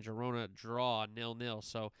 Barca and Girona draw 0-0.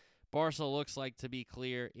 So Barca looks like to be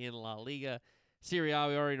clear in La Liga. Serie A,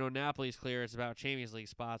 we already know Napoli's clear. It's about Champions League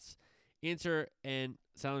spots. Inter and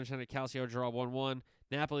Salernitana Calcio draw 1-1.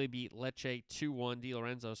 Napoli beat Lecce 2-1. Di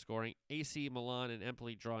Lorenzo scoring. AC Milan and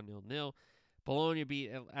Empoli draw 0-0. Bologna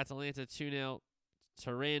beat Atalanta 2-0.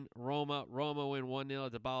 Turin, Roma win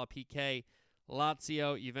 1-0. Dybala PK.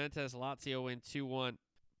 Lazio, Juventus, Lazio win 2-1.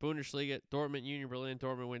 Bundesliga, Dortmund, Union Berlin,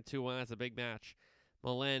 Dortmund win 2-1. That's a big match.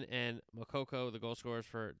 Milan and Moukoko, the goal scorers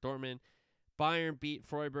for Dortmund. Bayern beat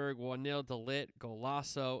Freiburg 1-0. De Ligt,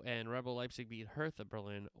 Golasso, and Rebel Leipzig beat Hertha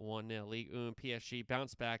Berlin 1-0. Ligue 1, PSG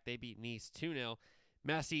bounced back. They beat Nice 2-0.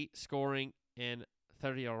 Messi scoring and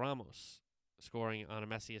Sergio Ramos scoring on a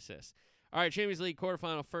Messi assist. All right, Champions League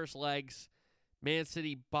quarterfinal first legs. Man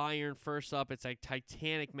City, Bayern first up. It's a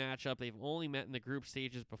titanic matchup. They've only met in the group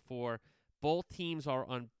stages before. Both teams are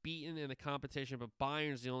unbeaten in the competition, but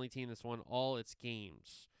Bayern's the only team that's won all its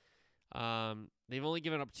games. They've only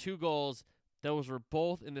given up 2 goals. Those were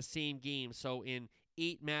both in the same game. So in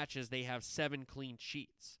 8 matches, they have 7 clean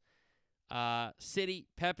sheets. City,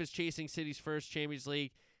 Pep is chasing City's first Champions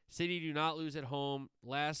League. City do not lose at home.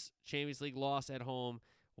 Last Champions League loss at home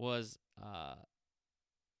was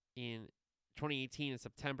in 2018 in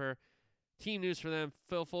September. Team news for them,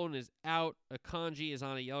 Phil Foden is out. Akanji is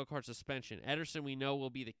on a yellow card suspension. Ederson, we know, will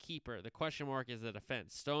be the keeper. The question mark is the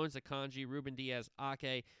defense. Stones, Akanji, Ruben Diaz,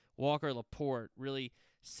 Ake, Walker, Laporte, really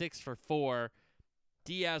 6 for 4.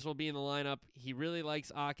 Diaz will be in the lineup. He really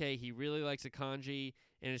likes Ake. He really likes Akanji.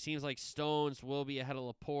 And it seems like Stones will be ahead of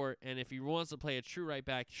Laporte. And if he wants to play a true right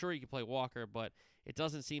back, sure, he can play Walker, but it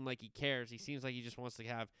doesn't seem like he cares. He seems like he just wants to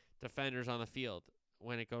have defenders on the field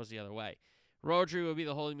when it goes the other way. Rodri will be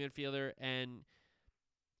the holding midfielder, and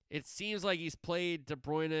it seems like he's played De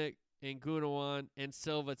Bruyne and Gundogan and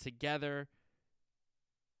Silva together.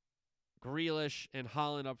 Grealish and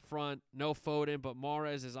Holland up front. No Foden, but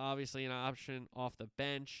Mahrez is obviously an option off the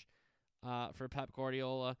bench for Pep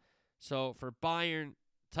Guardiola. So for Bayern,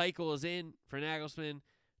 Tuchel is in for Nagelsmann.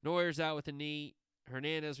 Neuer's out with a knee.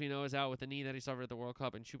 Hernandez, we know, is out with a knee that he suffered at the World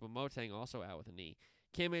Cup, and Choupo-Moting also out with a knee.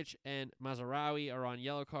 Kimmich and Mazraoui are on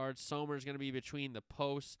yellow cards. Sommer's going to be between the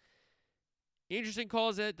posts. Interesting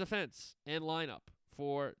calls at defense and lineup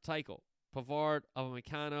for Tuchel. Pavard,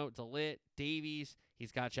 Upamecano, DeLitt, Davies.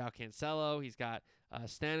 He's got João Cancelo. He's got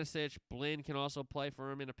Stanisic. Blin can also play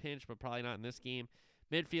for him in a pinch, but probably not in this game.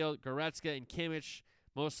 Midfield, Goretzka and Kimmich,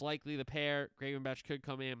 most likely the pair. Gravenberch could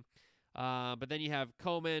come in. But then you have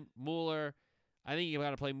Coman, Mueller. I think you've got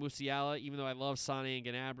to play Musiala, even though I love Sané and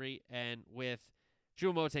Gnabry. And with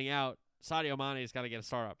Choupo-Moting out, Sadio Mane's got to get a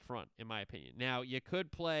start up front, in my opinion. Now, you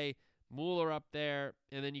could play Mueller up there,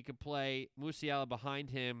 and then you could play Musiala behind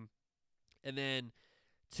him, and then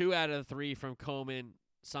 2 out of the 3 from Coman,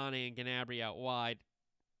 Sané, and Gnabry out wide.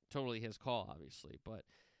 Totally his call, obviously. But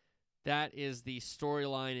that is the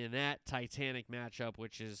storyline in that Titanic matchup,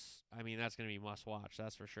 which is, I mean, that's going to be must-watch,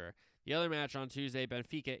 that's for sure. The other match on Tuesday,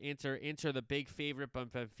 Benfica-Inter. Inter the big favorite,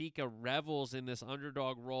 but Benfica revels in this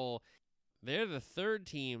underdog role. They're the third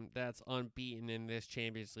team that's unbeaten in this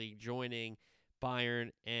Champions League, joining Bayern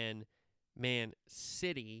and Man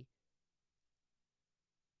City.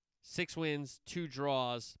 6 wins, 2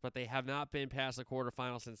 draws, but they have not been past the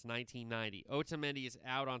quarterfinal since 1990. Otamendi is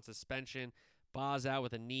out on suspension. Ba's out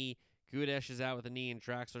with a knee. Gudesh is out with a knee, and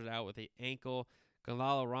Draxler's out with an ankle.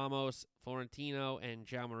 Gonzalo Ramos, Florentino, and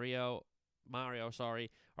Mario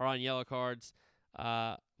are on yellow cards.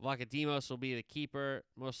 Vlachodimos will be the keeper.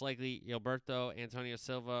 Most likely Gilberto, Antonio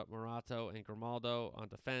Silva, Morato, and Grimaldo on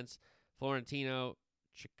defense. Florentino,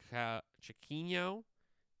 Chiquinho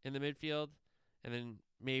in the midfield. And then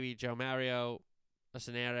maybe João Mario,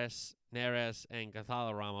 Neres, and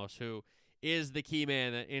Gonzalo Ramos, who is the key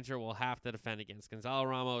man that Inter will have to defend against. Gonzalo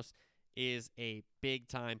Ramos is a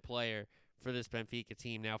big-time player for this Benfica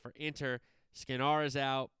team. Now for Inter, Skinnar is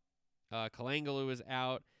out. Kalangulu is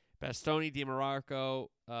out. Bastoni, DeMarco,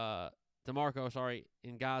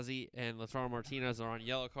 Ngazi, and Lautaro Martinez are on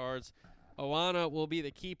yellow cards. Oana will be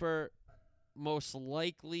the keeper. Most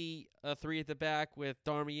likely a 3 at the back with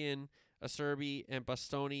Darmian, Acerbi, and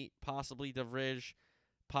Bastoni, possibly De Vrij,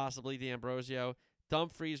 possibly D'Ambrosio.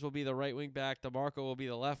 Dumfries will be the right wing back. DeMarco will be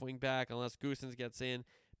the left wing back unless Goossens gets in.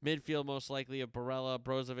 Midfield most likely of Barella,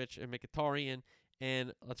 Brozovic, and Mkhitaryan,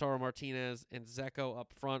 and Lautaro Martinez and Zeko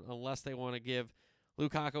up front unless they want to give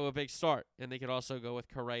Lukaku a big start. And they could also go with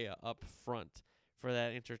Correa up front for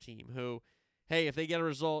that Inter team, who, hey, if they get a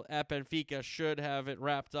result at Benfica, should have it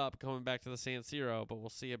wrapped up coming back to the San Siro, but we'll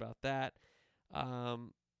see about that.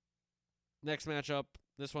 Next matchup,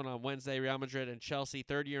 this one on Wednesday, Real Madrid and Chelsea,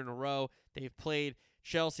 3rd year in a row. They've played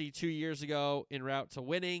Chelsea 2 years ago en route to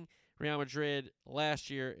winning. Real Madrid last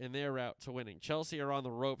year in their route to winning. Chelsea are on the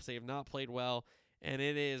ropes. They have not played well, and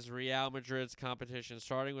it is Real Madrid's competition.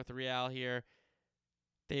 Starting with Real here,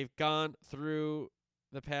 they've gone through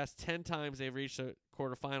the past 10 times they've reached the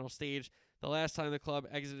quarterfinal stage. The last time the club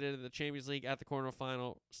exited the Champions League at the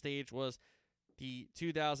quarterfinal stage was the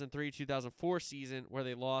 2003-2004 season, where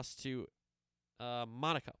they lost to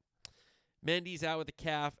Monaco. Mendy's out with a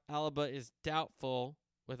calf. Alaba is doubtful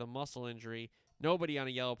with a muscle injury. Nobody on a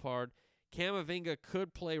yellow card. Camavinga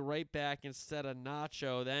could play right back instead of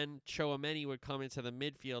Nacho. Then Chouameni would come into the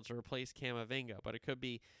midfield to replace Camavinga. But it could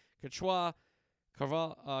be Courtois,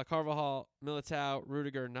 Carvajal, Militao,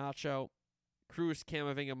 Rudiger, Nacho, Cruz,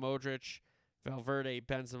 Camavinga, Modric, Valverde,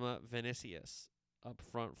 Benzema, Vinicius up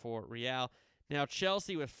front for Real. Now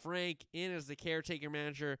Chelsea with Frank in as the caretaker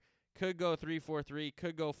manager could go 3-4-3,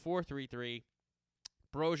 could go 4-3-3.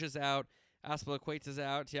 Broja's out. Azpilicueta's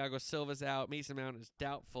out. Thiago Silva's out. Mason Mount is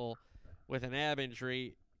doubtful with an ab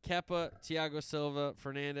injury. Kepa, Thiago Silva,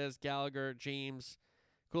 Fernandez, Gallagher, James,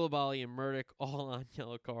 Koulibaly, and Murdoch all on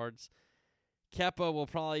yellow cards. Kepa will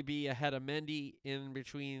probably be ahead of Mendy in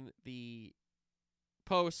between the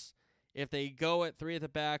posts. If they go at 3 at the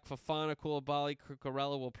back, Fofana, Koulibaly,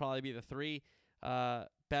 Cucurella will probably be the 3.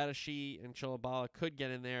 Badashi and Chilwell could get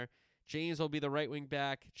in there. James will be the right wing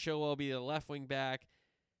back. Chilwell will be the left wing back.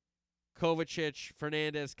 Kovacic,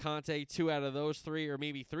 Fernandez, Conte, 2 out of those 3, or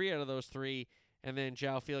maybe 3 out of those 3, and then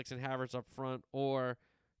João Felix and Havertz up front, or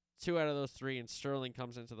 2 out of those 3, and Sterling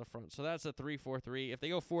comes into the front. So that's a 3-4-3. If they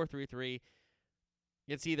go 4-3-3,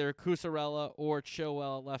 it's either Cusarella or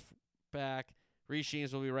Chilwell left back. Reece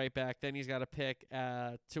James will be right back. Then he's got to pick 2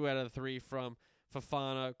 out of the 3 from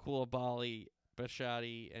Fofana, Koulibaly,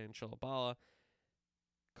 Bashadi, and Chilwell.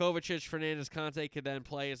 Kovacic, Fernandez, Conte could then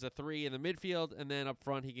play as a 3 in the midfield, and then up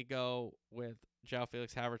front he could go with João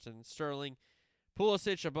Felix, Havertz, and Sterling.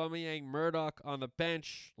 Pulisic, Aubameyang, Murdoch on the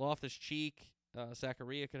bench. Loftus-Cheek,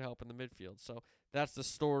 Zakaria could help in the midfield. So that's the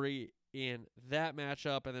story in that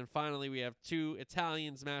matchup. And then finally we have 2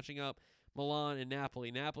 Italians matching up, Milan and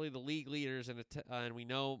Napoli. Napoli, the league leaders, and we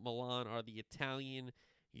know Milan are the Italian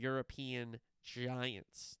European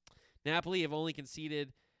giants. Napoli have only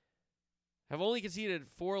conceded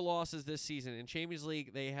 4 losses this season. In Champions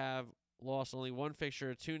League, they have lost only one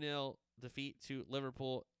fixture, a 2-0 defeat to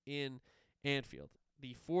Liverpool in Anfield.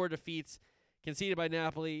 The 4 defeats conceded by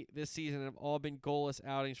Napoli this season have all been goalless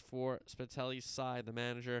outings for Spalletti's side, the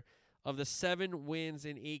manager. Of the 7 wins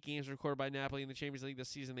in 8 games recorded by Napoli in the Champions League this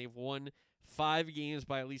season, they've won 5 games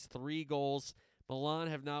by at least 3 goals. Milan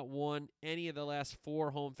have not won any of the last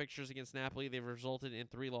 4 home fixtures against Napoli. They've resulted in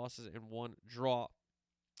 3 losses and 1 draw.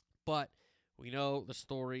 But we know the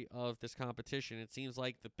story of this competition. It seems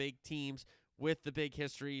like the big teams with the big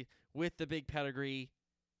history, with the big pedigree,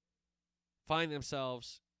 find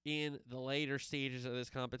themselves in the later stages of this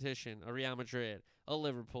competition. A Real Madrid, a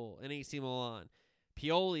Liverpool, an AC Milan.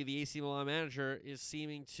 Pioli, the AC Milan manager, is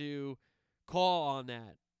seeming to call on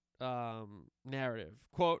that narrative.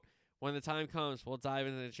 Quote, when the time comes, we'll dive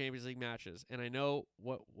into the Champions League matches, and I know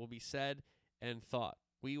what will be said and thought.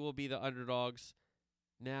 We will be the underdogs.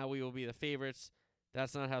 Now we will be the favorites.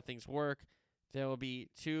 That's not how things work. There will be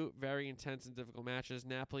 2 very intense and difficult matches.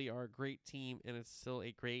 Napoli are a great team, and it's still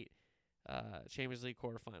a great Champions League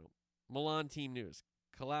quarterfinal. Milan team news.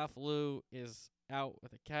 Calaflu is out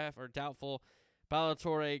with a calf or doubtful.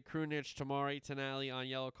 Ballatore, Krunic, Tomori, Tonali on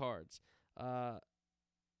yellow cards.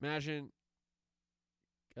 Imagine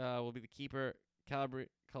will be the keeper.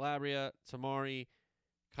 Calabria, Tomori,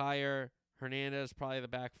 Kyer, Hernandez, probably the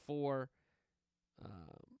back 4.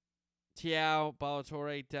 Tiao,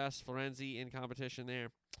 Ballatore, Dest, Florenzi in competition there.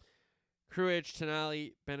 Krunic,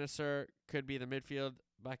 Tonali, Benacer could be the midfield.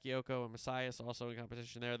 Bakayoko and Messias also in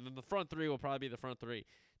competition there. Then the front 3 will probably be the front 3.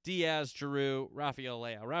 Diaz, Giroud, Rafael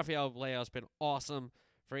Leao. Rafael Leao's been awesome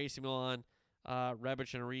for AC Milan.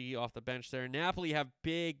 Rebic and Origi off the bench there. Napoli have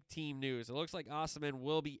big team news. It looks like Osimhen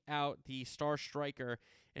will be out, the star striker,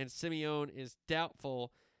 and Simeone is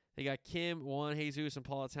doubtful. They got Kim, Juan Jesus, and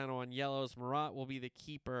Politano on yellows. Murat will be the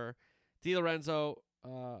keeper. Di Lorenzo,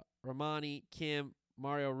 Romani, Kim,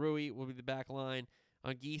 Mario Rui will be the back line.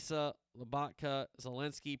 Anguissa, Lobotka,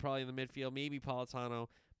 Zelensky probably in the midfield, maybe Politano.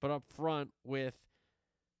 But up front with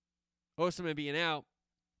Osimhen being out,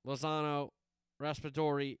 Lozano,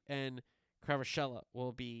 Raspadori, and Kvaratskhelia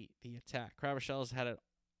will be the attack. Kvaratskhelia had an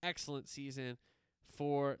excellent season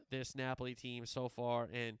for this Napoli team so far,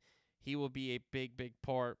 and he will be a big, big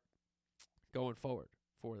part going forward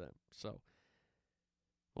for them. So,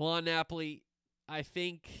 Milan, Napoli, I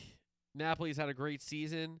think Napoli's had a great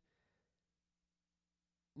season.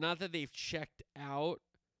 Not that they've checked out,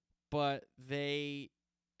 but they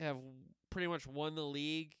have pretty much won the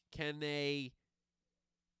league. Can they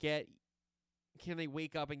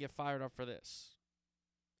wake up and get fired up for this?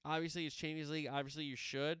 Obviously, it's Champions League. Obviously, you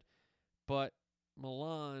should. But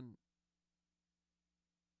Milan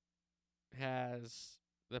has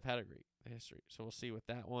the pedigree, the history. So we'll see with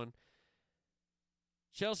that one.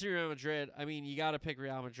 Chelsea, Real Madrid. I mean, you got to pick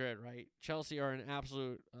Real Madrid, right? Chelsea are in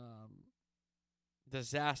absolute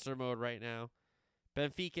disaster mode right now.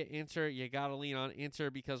 Benfica, Inter, you got to lean on Inter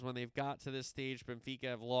because when they've got to this stage, Benfica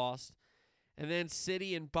have lost. And then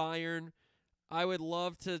City and Bayern. I would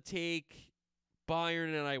love to take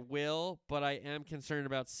Bayern, and I will, but I am concerned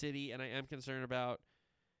about City, and I am concerned about,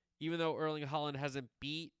 even though Erling Haaland hasn't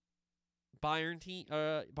beat Bayern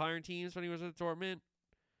teams when he was at Dortmund,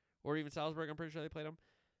 or even Salzburg, I'm pretty sure they played him.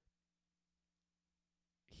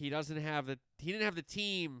 He didn't have the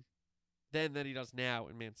team then that he does now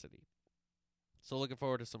in Man City. So looking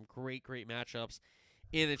forward to some great, great matchups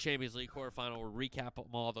in the Champions League quarterfinal. We'll recap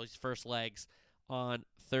all those first legs on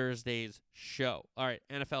Thursday's show. All right,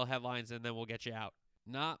 NFL headlines, and then we'll get you out.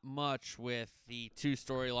 Not much with the 2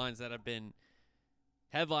 storylines that have been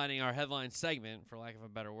headlining our headline segment, for lack of a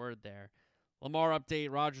better word there. Lamar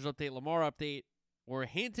update, Rodgers update, Lamar update. We're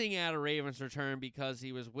hinting at a Ravens return because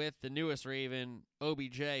he was with the newest Raven,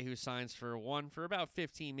 OBJ, who signs for about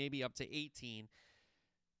 15, maybe up to 18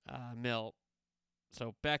 mil.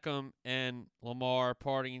 So Beckham and Lamar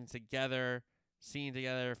partying together, seen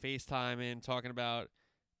together, FaceTiming, talking about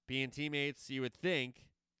being teammates, you would think,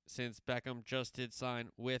 since Beckham just did sign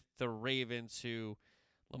with the Ravens, who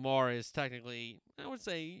Lamar is technically, I would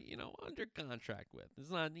say, under contract with. It's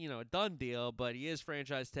not, a done deal, but he is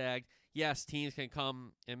franchise tagged. Yes, teams can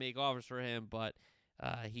come and make offers for him, but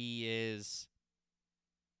he is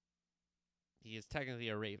technically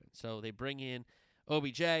a Raven. So they bring in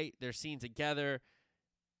OBJ. They're seen together.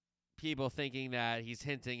 People thinking that he's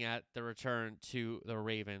hinting at the return to the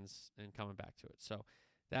Ravens and coming back to it. So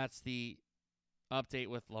that's the update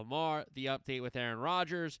with Lamar. The update with Aaron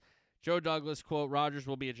Rodgers. Joe Douglas, quote, Rodgers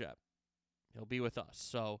will be a Jet. He'll be with us.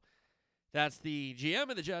 So that's the GM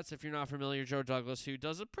of the Jets, if you're not familiar, Joe Douglas, who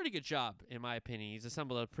does a pretty good job, in my opinion. He's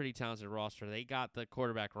assembled a pretty talented roster. They got the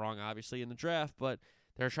quarterback wrong, obviously, in the draft, but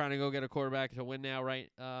they're trying to go get a quarterback to win now, right?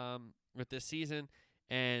 with this season,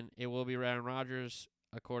 and it will be Aaron Rodgers,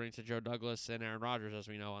 according to Joe Douglas, and Aaron Rodgers, as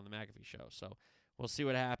we know, on the McAfee show. So we'll see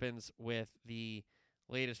what happens with the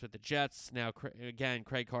latest with the Jets. Now, again,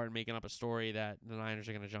 Craig Carton making up a story that the Niners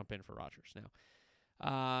are going to jump in for Rodgers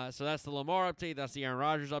now. So that's the Lamar update. That's the Aaron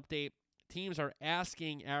Rodgers update. Teams are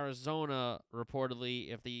asking Arizona,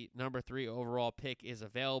 reportedly, if the number 3 overall pick is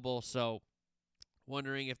available. So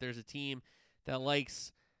wondering if there's a team that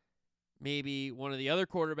likes maybe one of the other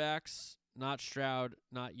quarterbacks, not Stroud,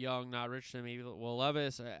 not Young, not Richardson, maybe Will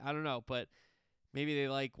Levis. I don't know, but maybe they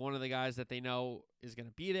like one of the guys that they know is going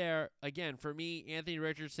to be there. Again, for me, Anthony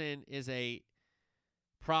Richardson is a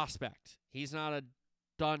prospect. He's not a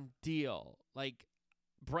done deal. Like,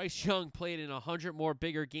 Bryce Young played in 100 more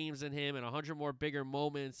bigger games than him and 100 more bigger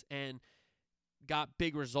moments and got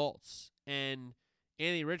big results. And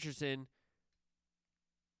Anthony Richardson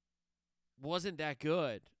wasn't that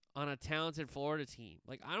good on a talented Florida team.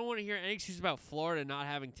 Like, I don't want to hear any excuse about Florida not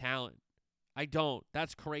having talent. I don't.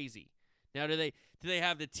 That's crazy. Now, do they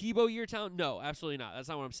have the Tebow year talent? No, absolutely not. That's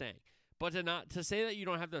not what I'm saying. But to say that you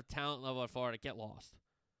don't have the talent level at Florida, get lost.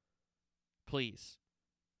 Please.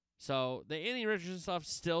 So the Anthony Richardson stuff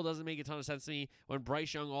still doesn't make a ton of sense to me when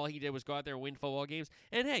Bryce Young, all he did was go out there and win football games.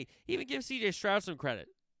 And hey, even give C.J. Stroud some credit.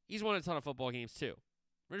 He's won a ton of football games too.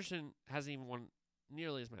 Richardson hasn't even won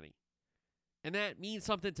nearly as many. And that means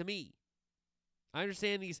something to me. I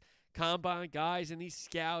understand these combine guys and these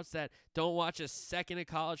scouts that don't watch a second of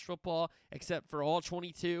college football except for all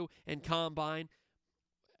 22 and combine.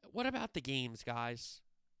 What about the games, guys?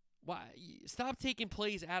 Why stop taking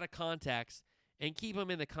plays out of context and keep them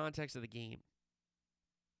in the context of the game.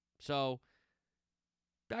 So,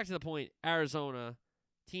 back to the point, Arizona,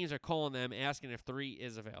 teams are calling them, asking if 3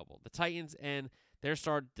 is available. The Titans and their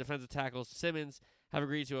star defensive tackle, Simmons, have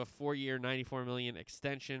agreed to a 4-year, $94 million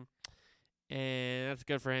extension. And that's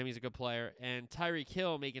good for him. He's a good player. And Tyreek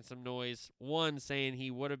Hill making some noise. One, saying he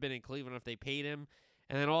would have been in Cleveland if they paid him.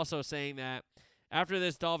 And then also saying that after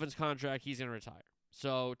this Dolphins contract, he's going to retire.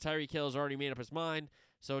 So Tyreek Hill has already made up his mind.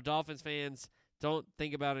 So Dolphins fans, don't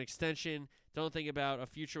think about an extension. Don't think about a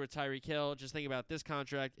future with Tyreek Hill. Just think about this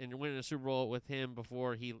contract and winning a Super Bowl with him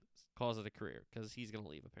before he calls it a career, because he's going to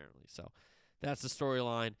leave, apparently. So that's the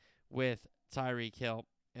storyline with Tyreek Hill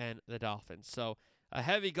and the Dolphins. So a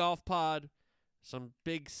heavy golf pod, some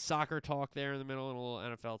big soccer talk there in the middle, and a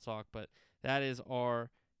little NFL talk. But that is our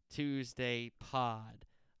Tuesday pod.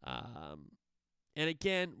 And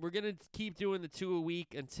again, we're going to keep doing the 2 a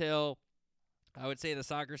week until I would say the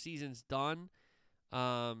soccer season's done.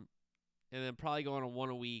 And then probably going on 1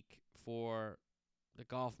 a week for the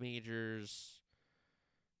golf majors.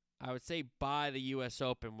 I would say by the U.S.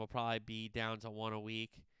 Open, we'll probably be down to 1 a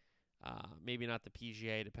week. Maybe not the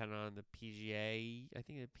PGA, depending on the PGA. I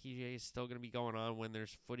think the PGA is still going to be going on when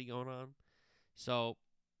there's footy going on. So,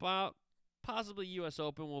 possibly U.S.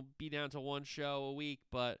 Open will be down to 1 show a week.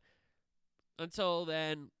 But until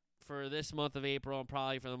then, for this month of April and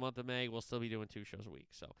probably for the month of May, we'll still be doing 2 shows a week.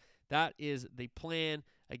 So that is the plan.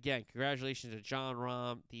 Again, congratulations to Jon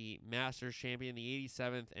Rahm, the Masters champion, the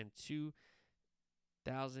 87th and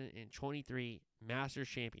 2023 Masters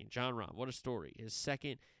champion. Jon Rahm, what a story. His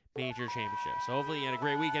second major championship. So hopefully you had a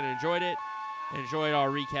great weekend and enjoyed it. Enjoyed our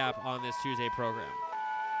recap on this Tuesday program.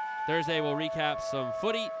 Thursday, we'll recap some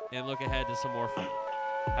footy and look ahead to some more footy.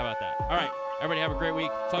 How about that? All right, everybody have a great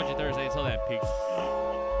week. Talk to you Thursday. Until then, peace.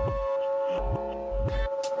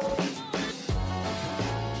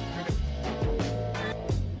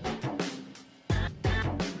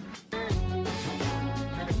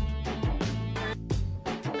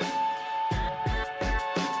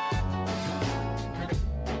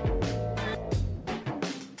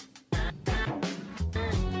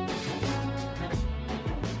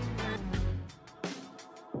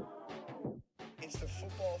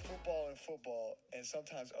 And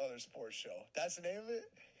sometimes other sports show. That's the name of it?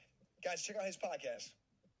 Guys, check out his podcast.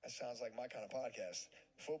 That sounds like my kind of podcast.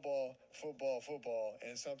 Football,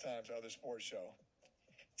 and sometimes other sports show.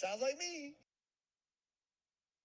 Sounds like me.